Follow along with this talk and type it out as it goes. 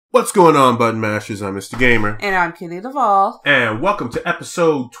What's going on, Button Mashers? I'm Mr. Gamer. And I'm Kitty Duvall. And welcome to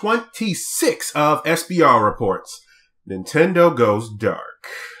episode 26 of SBRReports. Nintendo Goes Dark.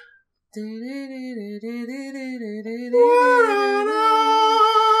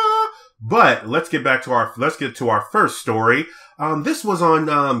 But let's get to our first story. This was on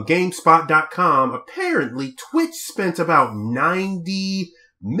GameSpot.com. Apparently, Twitch spent about $90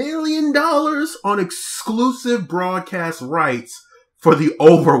 million on exclusive broadcast rights for the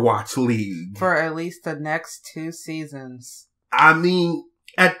Overwatch League. For at least the next 2 seasons. I mean,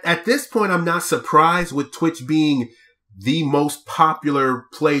 at this point, I'm not surprised with Twitch being the most popular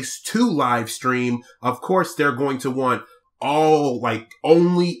place to live stream. Of course, they're going to want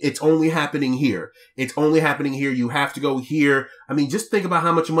it's only happening here. It's only happening here. You have to go here. I mean, just think about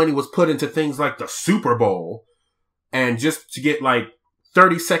how much money was put into things like the Super Bowl. And just to get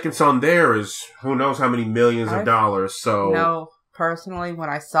 30 seconds on there is who knows how many millions of dollars. So no. Personally, when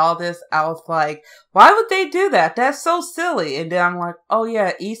I saw this, I was like, why would they do that? That's so silly. And then I'm like, oh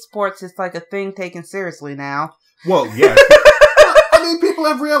yeah, esports is like a thing taken seriously now. Well, yes. I mean, people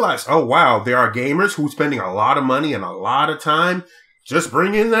have realized, oh wow, there are gamers who are spending a lot of money and a lot of time. Just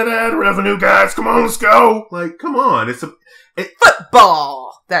bring in that ad revenue, guys. Come on, let's go. Come on.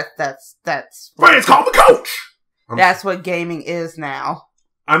 Football. That's right, it's called the coach. That's what gaming is now.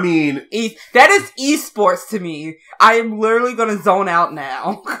 I mean, that is esports to me. I am literally going to zone out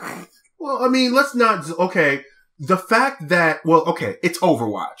now. Well, I mean, let's not. Okay, the fact that it's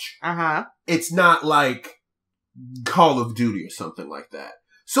Overwatch. It's not like Call of Duty or something like that.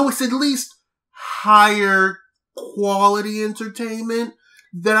 So it's at least higher quality entertainment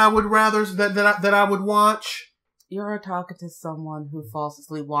that I would rather that I would watch. You're talking to someone who falls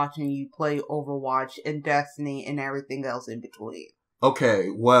asleep watching you play Overwatch and Destiny and everything else in between. Okay,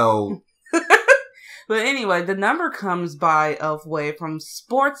 well. But anyway, the number comes from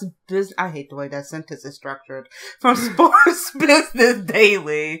Sports Business. I hate the way that sentence is structured. From Sports Business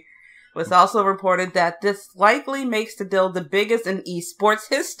Daily. It's also reported that this likely makes the deal the biggest in esports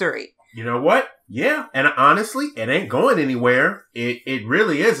history. You know what? Yeah, and honestly, it ain't going anywhere. It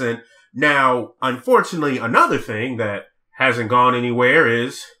really isn't. Now, unfortunately, another thing that hasn't gone anywhere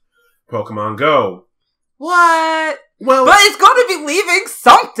is Pokemon Go. What? Well, but it's going to be leaving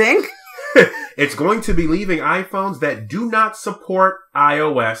something. It's going to be leaving iPhones that do not support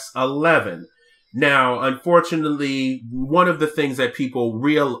iOS 11. Now, unfortunately, one of the things that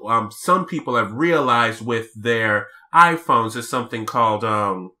some people have realized with their iPhones is something called,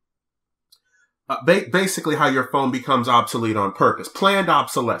 basically how your phone becomes obsolete on purpose. Planned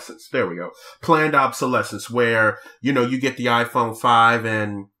obsolescence. There we go. Planned obsolescence, where, you get the iPhone 5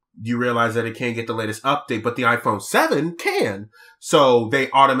 and you realize that it can't get the latest update, but the iPhone 7 can. So they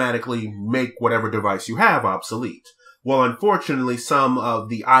automatically make whatever device you have obsolete. Well, unfortunately, some of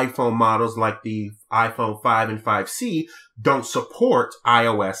the iPhone models, like the iPhone 5 and 5C, don't support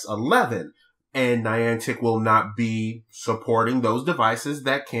iOS 11. And Niantic will not be supporting those devices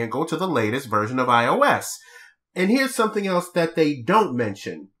that can't go to the latest version of iOS. And here's something else that they don't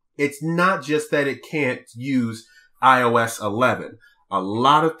mention. It's not just that it can't use iOS 11. A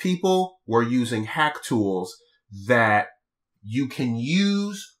lot of people were using hack tools that you can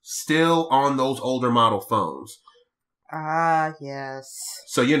use still on those older model phones. Yes.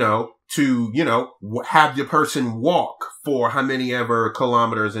 So, to, have the person walk for how many ever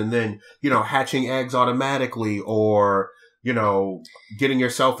kilometers and then, hatching eggs automatically, or, getting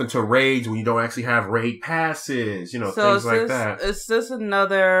yourself into raids when you don't actually have raid passes, things like that. Is this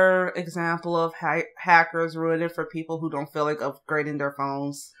another example of hackers ruining it for people who don't feel like upgrading their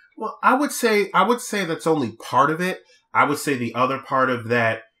phones? Well, I would say that's only part of it. I would say the other part of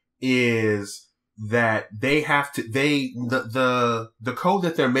that is that they have to, the code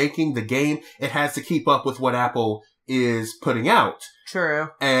that they're making, the game, it has to keep up with what Apple is putting out. True.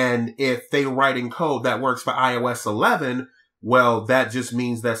 And if they're writing code that works for iOS 11, well, that just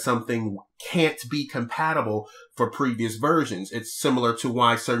means that something can't be compatible for previous versions. It's similar to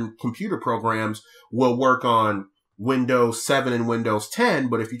why certain computer programs will work on Windows 7 and Windows 10,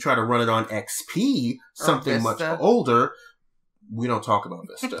 but if you try to run it on XP, something much older, we don't talk about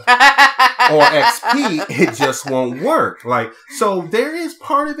Vista. Or XP, it just won't work. So there is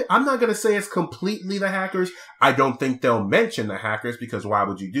part of it. I'm not going to say it's completely the hackers. I don't think they'll mention the hackers, because why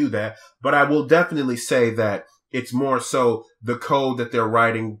would you do that? But I will definitely say that it's more so the code that they're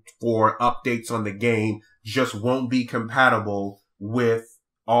writing for updates on the game just won't be compatible with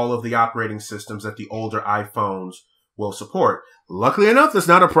all of the operating systems that the older iPhones will support. Luckily enough, that's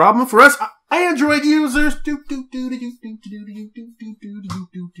not a problem for us Android users.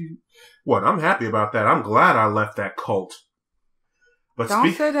 What? I'm happy about that. I'm glad I left that cult. But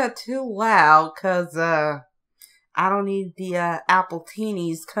don't say that too loud, because I don't need the Apple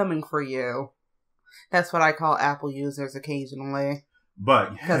teenies coming for you. That's what I call Apple users occasionally.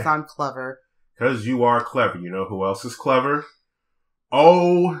 But because I'm clever. Because you are clever. You know who else is clever?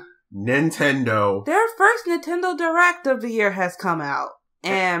 Oh, Nintendo. Their first Nintendo Direct of the year has come out.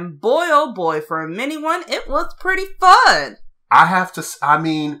 And boy, oh boy, for a mini one, it was pretty fun. I have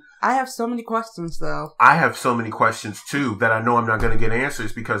so many questions, though. I have so many questions, too, that I know I'm not going to get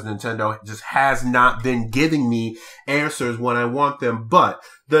answers because Nintendo just has not been giving me answers when I want them. But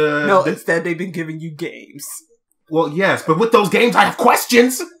instead they've been giving you games. Well, yes, but with those games, I have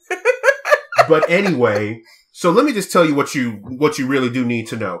questions. But anyway, so let me just tell you what you really do need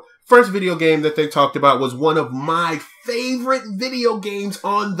to know. First video game that they talked about was one of my favorite video games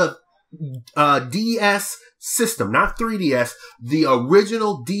on the DS system, not 3DS, the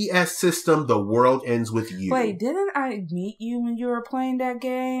original DS system, The World Ends With You. Wait, didn't I meet you when you were playing that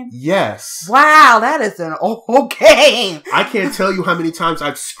game? Yes. Wow, that is an old game. I can't tell you how many times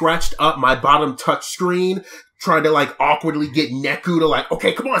I've scratched up my bottom touch screen trying to awkwardly get Neku to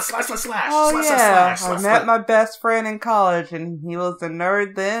okay, come on, slash, slash, slash. Oh slash, yeah, slash, I met my best friend in college and he was a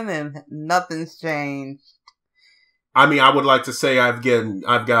nerd then and nothing's changed. I mean, I would like to say I've gotten,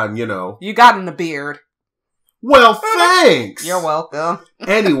 You got in the beard. Well, thanks! You're welcome.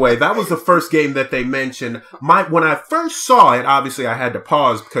 Anyway, that was the first game that they mentioned. When I first saw it, obviously I had to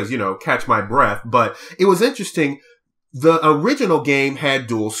pause because, catch my breath, but it was interesting. The original game had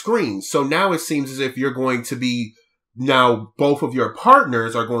dual screens, so now it seems as if you're going to be, both of your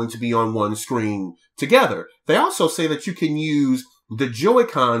partners are going to be on one screen together. They also say that you can use the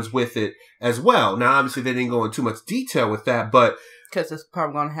Joy-Cons with it as well. Now, obviously, they didn't go into too much detail with that, but because it's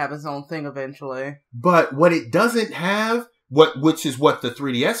probably going to have its own thing eventually. But what it doesn't have, which is what the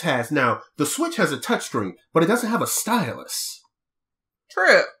 3DS has now, the Switch has a touchscreen, but it doesn't have a stylus.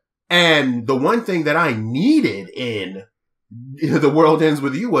 True. And the one thing that I needed in The World Ends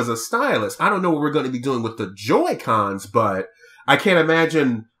With You was a stylus. I don't know what we're going to be doing with the Joy-Cons, but I can't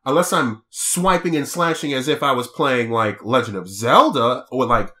imagine, unless I'm swiping and slashing as if I was playing Legend of Zelda or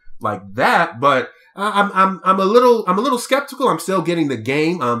like that, but I'm a little skeptical. I'm still getting the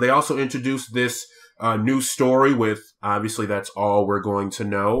game. They also introduced this new story with, obviously that's all we're going to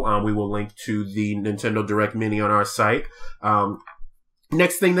know. We will link to the Nintendo Direct Mini on our site.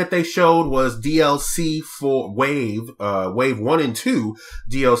 Next thing that they showed was DLC for Wave 1 and 2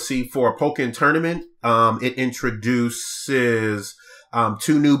 DLC for Pokken Tournament. It introduces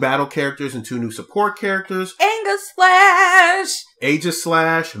 2 new battle characters and 2 new support characters.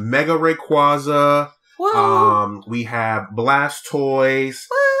 Aegislash, Mega Rayquaza. Woo. We have Blastoise.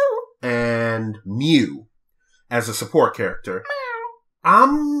 Woo. And Mew as a support character.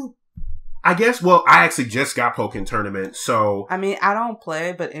 I guess, I actually just got Pokken Tournament, so I mean, I don't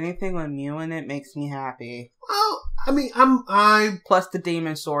play, but anything with Mew in it makes me happy. Well, I mean, plus the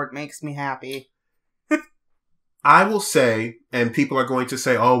Demon Sword makes me happy. I will say, and people are going to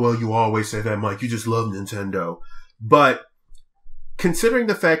say, oh, well, you always say that, Mike. You just love Nintendo. But considering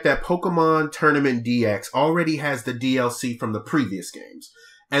the fact that Pokemon Tournament DX already has the DLC from the previous games,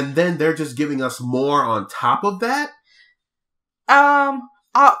 and then they're just giving us more on top of that?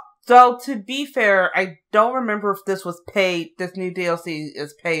 So, to be fair, I don't remember if this was paid, this new DLC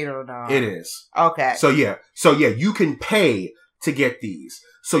is paid or not. It is. Okay. So yeah, you can pay to get these.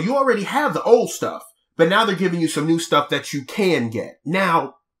 So you already have the old stuff, but now they're giving you some new stuff that you can get.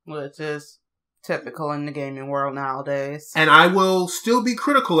 Now, which is typical in the gaming world nowadays. And I will still be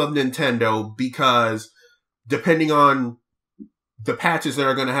critical of Nintendo because depending on the patches that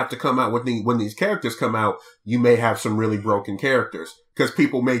are going to have to come out when these characters come out, you may have some really broken characters. Because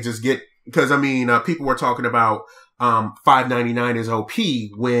people may just get, people were talking about $5.99 is OP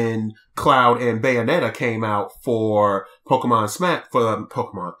when Cloud and Bayonetta came out for for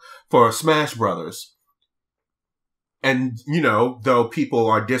Smash Brothers. And, though people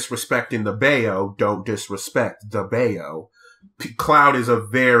are disrespecting the Bayo, don't disrespect the Bayo. Cloud is a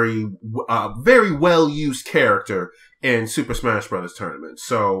very well-used character in Super Smash Brothers Tournament.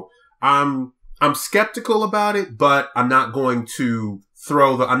 So, I'm skeptical about it, but I'm not going to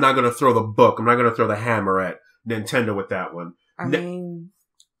throw the book. I'm not going to throw the hammer at Nintendo with that one.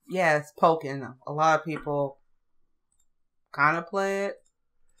 Yeah, it's Pokken. A lot of people kind of play it.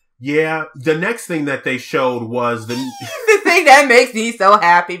 Yeah, the next thing that they showed was the thing that makes me so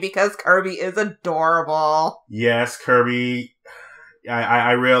happy because Kirby is adorable. Yes, Kirby.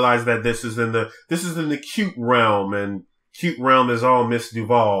 I realize that this is in the cute realm, and cute realm is all Miss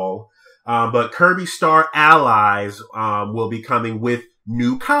Duval. But Kirby Star Allies will be coming with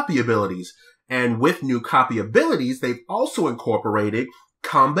new copy abilities. And with new copy abilities, they've also incorporated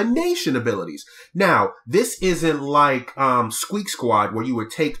combination abilities. Now, this isn't like Squeak Squad, where you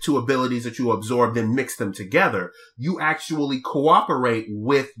would take two abilities that you absorbed and mix them together. You actually cooperate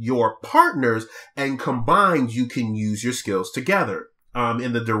with your partners, and combined, you can use your skills together.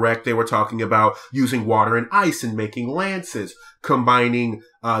 In the direct, they were talking about using water and ice and making lances, combining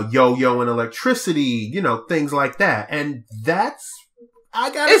yo-yo and electricity, you know, things like that. And that's, I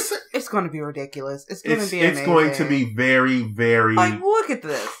gotta say, it's going to be ridiculous. It's going to be amazing. It's going to be very, very, like, look at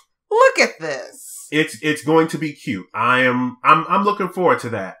this. Look at this. It's going to be cute. I'm looking forward to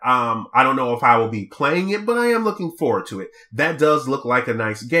that. I don't know if I will be playing it, but I am looking forward to it. That does look like a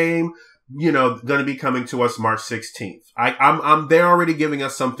nice game. You know, going to be coming to us March 16th. They're already giving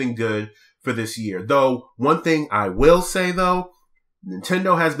us something good for this year. Though, one thing I will say though,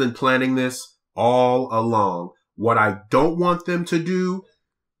 Nintendo has been planning this all along. What I don't want them to do,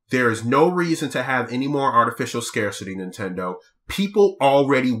 there is no reason to have any more artificial scarcity, Nintendo. People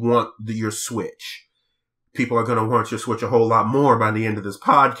already want your Switch. People are going to want your Switch a whole lot more by the end of this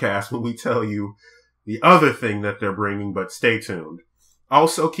podcast when we tell you the other thing that they're bringing, but stay tuned.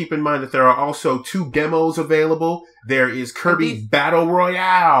 Also, keep in mind that there are also 2 demos available. There is Kirby Battle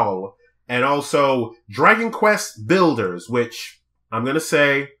Royale and also Dragon Quest Builders, which I'm going to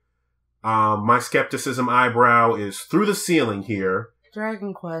say my skepticism eyebrow is through the ceiling here.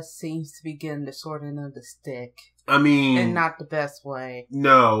 Dragon Quest seems to be getting the short end of the stick. I mean, in not the best way.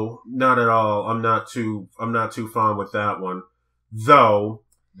 No, not at all. I'm not too fond with that one. Though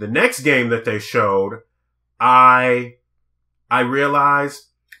the next game that they showed, I realized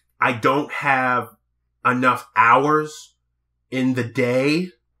I don't have enough hours in the day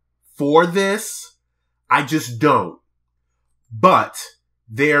for this. I just don't. But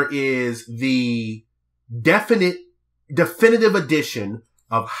there is the definitive edition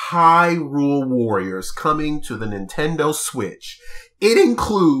of Hyrule Warriors coming to the Nintendo Switch. It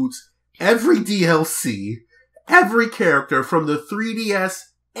includes every DLC, every character from the 3DS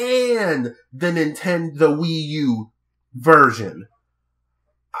and the Wii U version.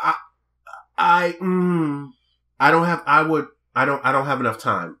 I don't have enough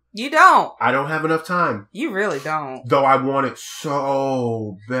time. You don't. I don't have enough time. You really don't. Though I want it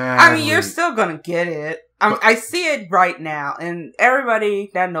so bad. I mean, you're still gonna get it. I see it right now, and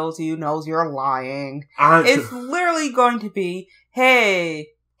everybody that knows you knows you're lying. It's literally going to be, hey,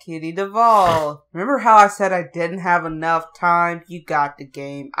 Kitty Duvall, remember how I said I didn't have enough time? You got the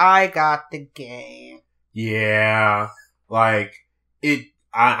game. I got the game. Yeah. Like, it's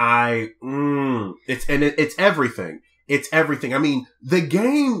everything. It's everything. I mean, the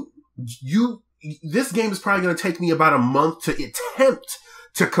game, this game is probably going to take me about a month to attempt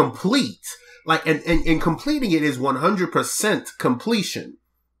to complete. Like, and completing it is 100% completion.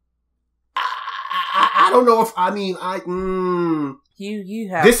 I don't know if, you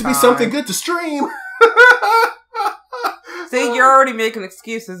have this would time. be something good to stream. See, you're already making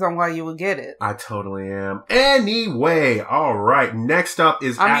excuses on why you would get it. I totally am. Anyway, all right. Next up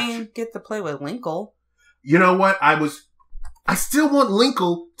is get to play with Linkle. You know what? I still want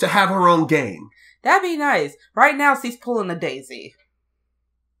Linkle to have her own game. That'd be nice. Right now, she's pulling a Daisy.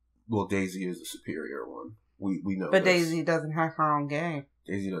 Well, Daisy is the superior one. We know But this. Daisy doesn't have her own game.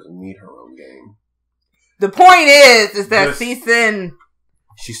 Daisy doesn't need her own game. The point is that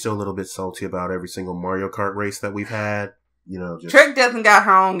she's still a little bit salty about every single Mario Kart race that we've had. You know, Trick doesn't got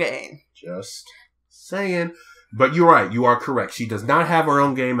her own game. Just saying. But you're right. You are correct. She does not have her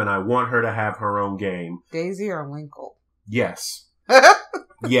own game, and I want her to have her own game. Daisy or Linkle? Yes.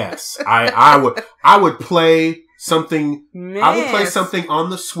 Yes. I would play something. Man. I would play something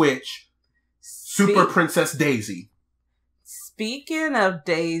on the Switch. Super Princess Daisy. Speaking of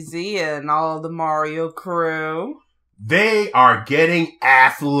Daisy and all the Mario crew, they are getting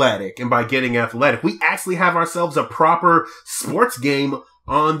athletic. And by getting athletic, we actually have ourselves a proper sports game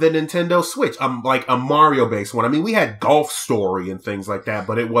on the Nintendo Switch. Like a Mario-based one. I mean, we had Golf Story and things like that,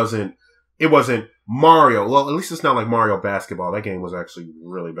 but it wasn't Mario. Well, at least it's not like Mario Basketball. That game was actually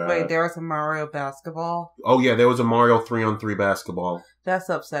really bad. Wait, there was a Mario Basketball? Oh yeah, there was a Mario 3-on-3 basketball. That's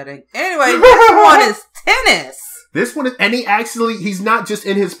upsetting. Anyway, this one is tennis. This one is, and he's not just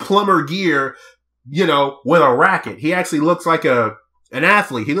in his plumber gear, you know, with a racket. He actually looks like an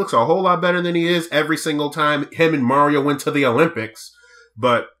athlete. He looks a whole lot better than he is every single time him and Mario went to the Olympics.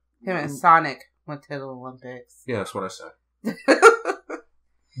 But him and Sonic went to the Olympics. Yeah, that's what I said.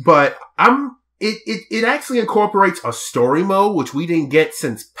 But it actually incorporates a story mode, which we didn't get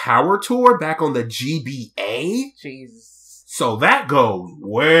since Power Tour back on the GBA. Jesus. So that goes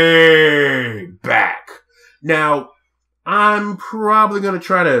way back. Now, I'm probably going to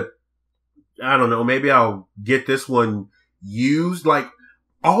try to I don't know, maybe I'll get this one used. Like,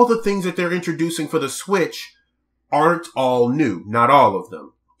 all the things that they're introducing for the Switch aren't all new. Not all of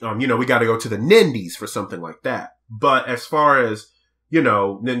them. We got to go to the Nindies for something like that. But as far as,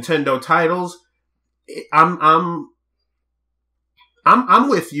 Nintendo titles, I'm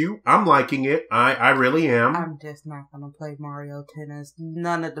with you. I'm liking it. I really am. I'm just not gonna play Mario Tennis.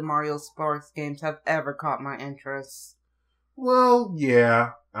 None of the Mario sports games have ever caught my interest. Well,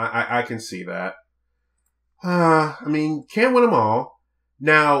 yeah, I can see that. Can't win them all.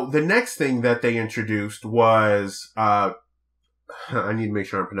 Now, the next thing that they introduced was, I need to make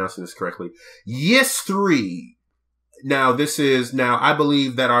sure I'm pronouncing this correctly. Yes 3. Now, I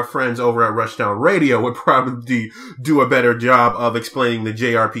believe that our friends over at Rushdown Radio would probably do a better job of explaining the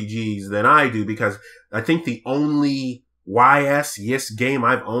JRPGs than I do, because I think the only Yes game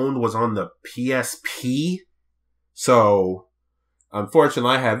I've owned was on the PSP. So,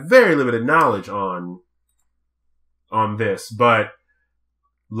 unfortunately, I have very limited knowledge on this, but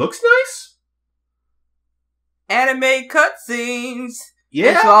looks nice. Anime cutscenes.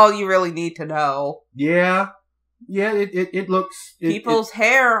 Yeah. That's all you really need to know. Yeah. Yeah, it looks... People's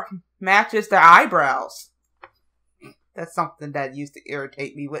hair matches their eyebrows. That's something that used to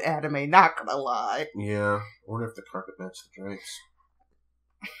irritate me with anime, not gonna lie. Yeah. I wonder if the carpet matched the drapes.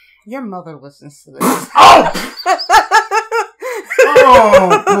 Your mother listens to this. Oh!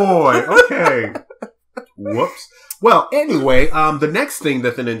 Oh, boy. Okay. Whoops. Well, anyway, the next thing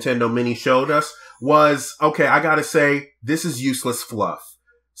that the Nintendo Mini showed us was, okay, I gotta say, this is useless fluff.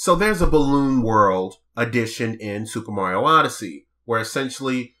 So there's a Balloon World edition in Super Mario Odyssey, where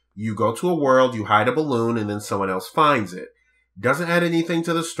essentially you go to a world, you hide a balloon, and then someone else finds it. Doesn't add anything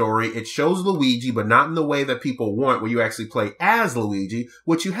to the story. It shows Luigi, but not in the way that people want, where you actually play as Luigi,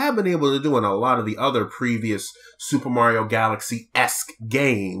 which you have been able to do in a lot of the other previous Super Mario Galaxy-esque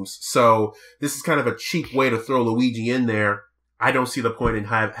games. So this is kind of a cheap way to throw Luigi in there. I don't see the point in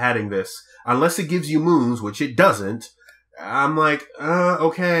having this. Unless it gives you moons, which it doesn't. I'm like,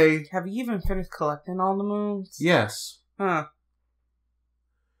 okay. Have you even finished collecting all the moons? Yes. Huh.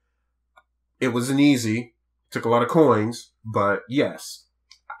 It wasn't easy. Took a lot of coins, but yes.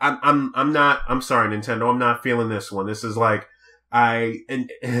 I'm sorry, Nintendo. I'm not feeling this one. This is like, there's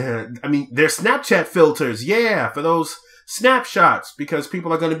Snapchat filters. Yeah, for those snapshots, because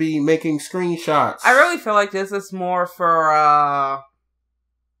people are going to be making screenshots. I really feel like this is more for,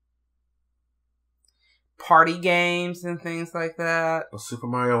 party games and things like that. Well, Super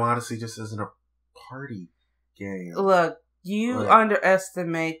Mario Odyssey just isn't a party game. Look, you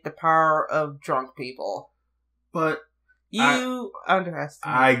underestimate the power of drunk people. But you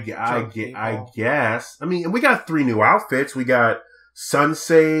underestimate drunk people. I guess. We got 3 new outfits. We got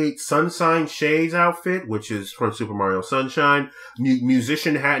Sunshine Shades outfit, which is from Super Mario Sunshine.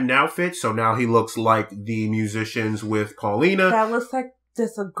 Musician hat and outfit. So now he looks like the musicians with Paulina. That looks like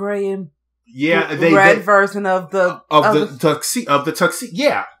just a gray and red version of the tuxedo.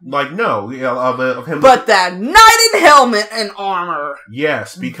 Yeah, of him. But that knighted helmet and armor.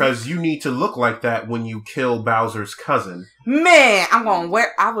 Yes, because you need to look like that when you kill Bowser's cousin. Man, I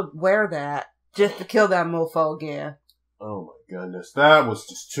would wear that just to kill that mofo again. Oh my goodness, that was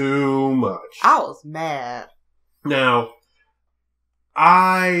just too much. I was mad. Now,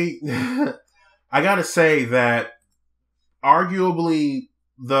 I gotta say that arguably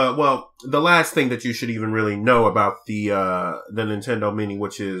the last thing that you should even really know about the Nintendo Mini,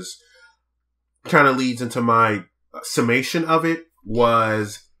 which is kind of leads into my summation of it,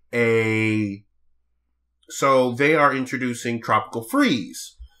 was so they are introducing Tropical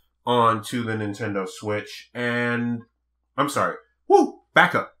Freeze onto the Nintendo Switch, and I'm sorry,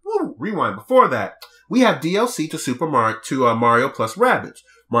 back up, rewind. Before that, we have DLC to Mario plus Rabbids.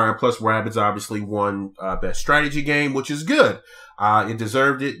 Mario plus Rabbids obviously won Best Strategy Game, which is good. It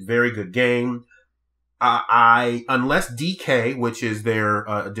deserved it. Very good game. Unless DK, which is their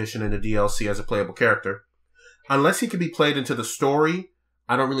addition in the DLC as a playable character, unless he can be played into the story,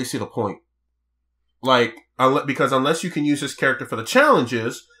 I don't really see the point. Because unless you can use his character for the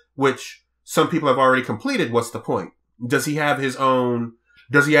challenges, which some people have already completed, what's the point? Does he have his own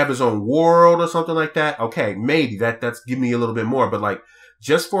world or something like that? Okay, maybe that's give me a little bit more, but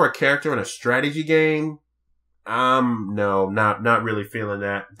just for a character in a strategy game, no, not really feeling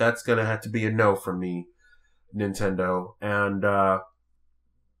that. That's gonna have to be a no from me, Nintendo. And I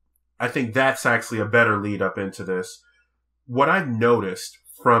think that's actually a better lead up into this. What I've noticed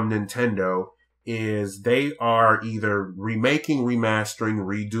from Nintendo is they are either remaking, remastering,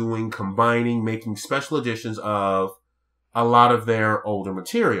 redoing, combining, making special editions of a lot of their older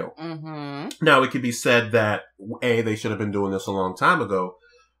material. Mm-hmm. Now, it could be said that, they should have been doing this a long time ago.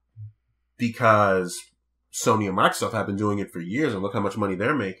 because Sony and Microsoft have been doing it for years, and look how much money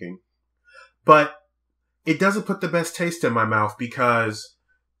they're making. But it doesn't put the best taste in my mouth, because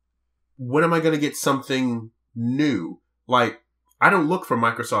when am I going to get something new? Like, I don't look for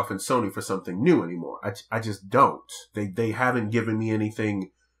Microsoft and Sony for something new anymore. I just don't. They haven't given me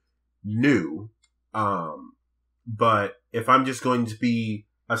anything new. But if I'm just going to be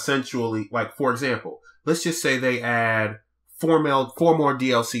essentially, like, for example, let's just say they add 4 more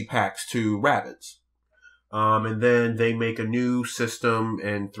DLC packs to Rabbids. And then they make a new system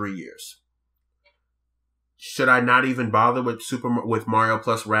in 3 years. Should I not even bother with Mario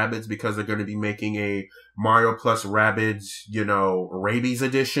plus Rabbids, because they're going to be making a Mario plus Rabbids, Rabies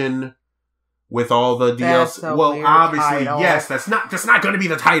edition with all the DLC? Well, obviously, title. Yes, that's not going to be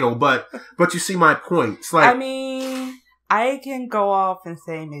the title, but you see my point. It's like, I mean, I can go off and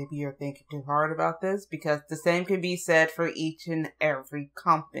say maybe you're thinking too hard about this, because the same can be said for each and every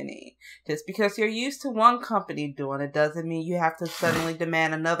company. Just because you're used to one company doing it doesn't mean you have to suddenly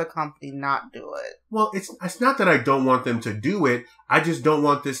demand another company not do it. Well, it's not that I don't want them to do it. I just don't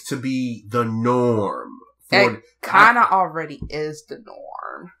want this to be the norm. It kind of already is the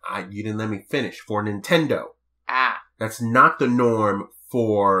norm. You didn't let me finish. For Nintendo. That's not the norm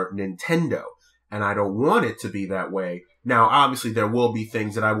for Nintendo. And I don't want it to be that way. Now, obviously, there will be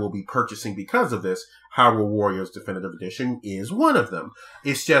things that I will be purchasing because of this. Hyrule Warriors Definitive Edition is one of them.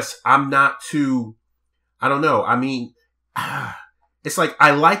 It's just, I'm not too, I don't know. I mean, it's like,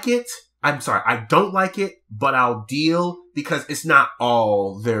 I like it. I'm sorry, I don't like it, but I'll deal, because it's not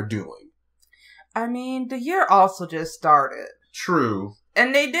all they're doing. I mean, the year also just started. True.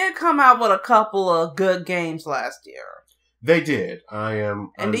 And they did come out with a couple of good games last year. They did. And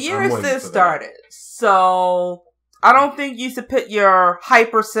the year is just started. So, I don't think you should put your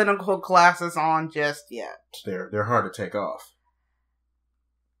hyper cynical glasses on just yet. They're hard to take off.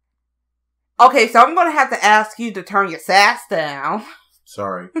 Okay, so I'm going to have to ask you to turn your sass down.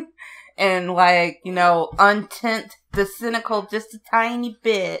 Sorry. And untint the cynical just a tiny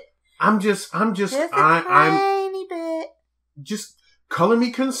bit. I'm just tiny bit. Just color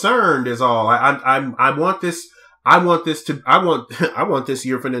me concerned is all. I want this. I want this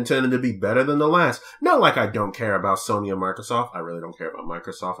year for Nintendo to be better than the last. Not like I don't care about Sony and Microsoft. I really don't care about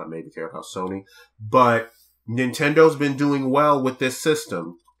Microsoft. I maybe care about Sony. But Nintendo's been doing well with this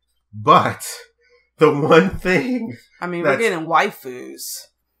system. But the one thing, I mean, we're getting waifus.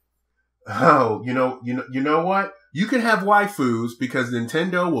 Oh, you know what? You can have waifus, because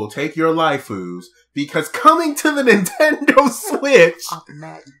Nintendo will take your waifus, because coming to the Nintendo Switch. I'm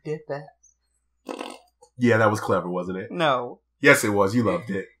mad you did that. Yeah, that was clever, wasn't it? No. Yes, it was. You loved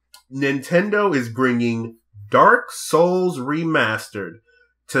it. Nintendo is bringing Dark Souls Remastered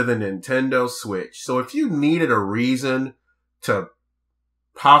to the Nintendo Switch. So if you needed a reason to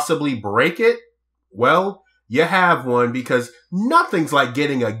possibly break it, well, you have one, because nothing's like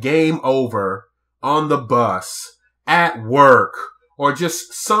getting a game over on the bus, at work, or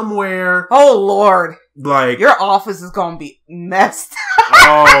just somewhere. Oh, Lord. Like, your office is going to be messed.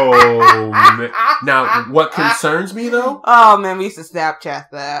 Oh, man. Now, what concerns me, though? Oh, man, we used to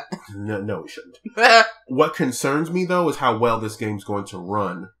Snapchat that. No, we shouldn't. What concerns me, though, is how well this game's going to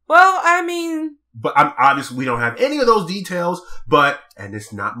run. Well, I mean... But obviously, we don't have any of those details, and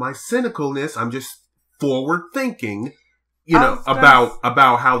it's not my cynicalness, I'm just forward thinking,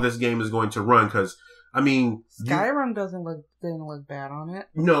 about how this game is going to run, because, I mean... Skyrim didn't look bad on it.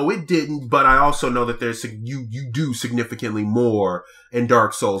 No, it didn't, but I also know that you do significantly more in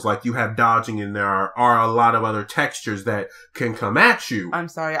Dark Souls. Like, you have dodging, and there are a lot of other textures that can come at you. I'm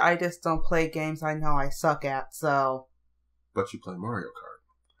sorry, I just don't play games I know I suck at, so... But you play Mario Kart.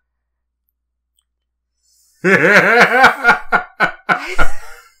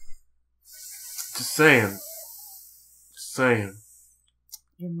 Just saying.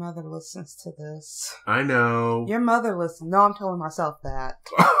 Your mother listens to this. I know. Your mother listens. No, I'm telling myself that.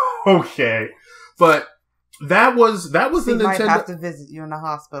 Okay. But that was the Nintendo... might have to visit you in the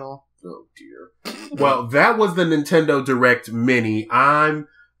hospital. Oh, dear. Well, that was the Nintendo Direct Mini. I'm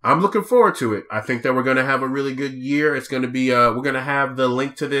looking forward to it. I think that we're going to have a really good year. It's going to be, we're going to have the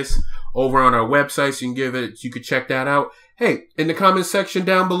link to this over on our website, so you could check that out. Hey, in the comments section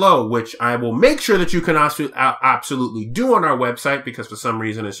down below, which I will make sure that you can absolutely do on our website, because for some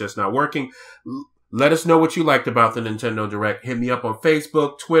reason it's just not working. Let us know what you liked about the Nintendo Direct. Hit me up on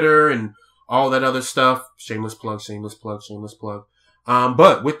Facebook, Twitter, and all that other stuff. Shameless plug.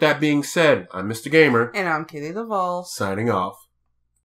 But with that being said, I'm Mr. Gamer. And I'm Kitty the Vols. Signing off.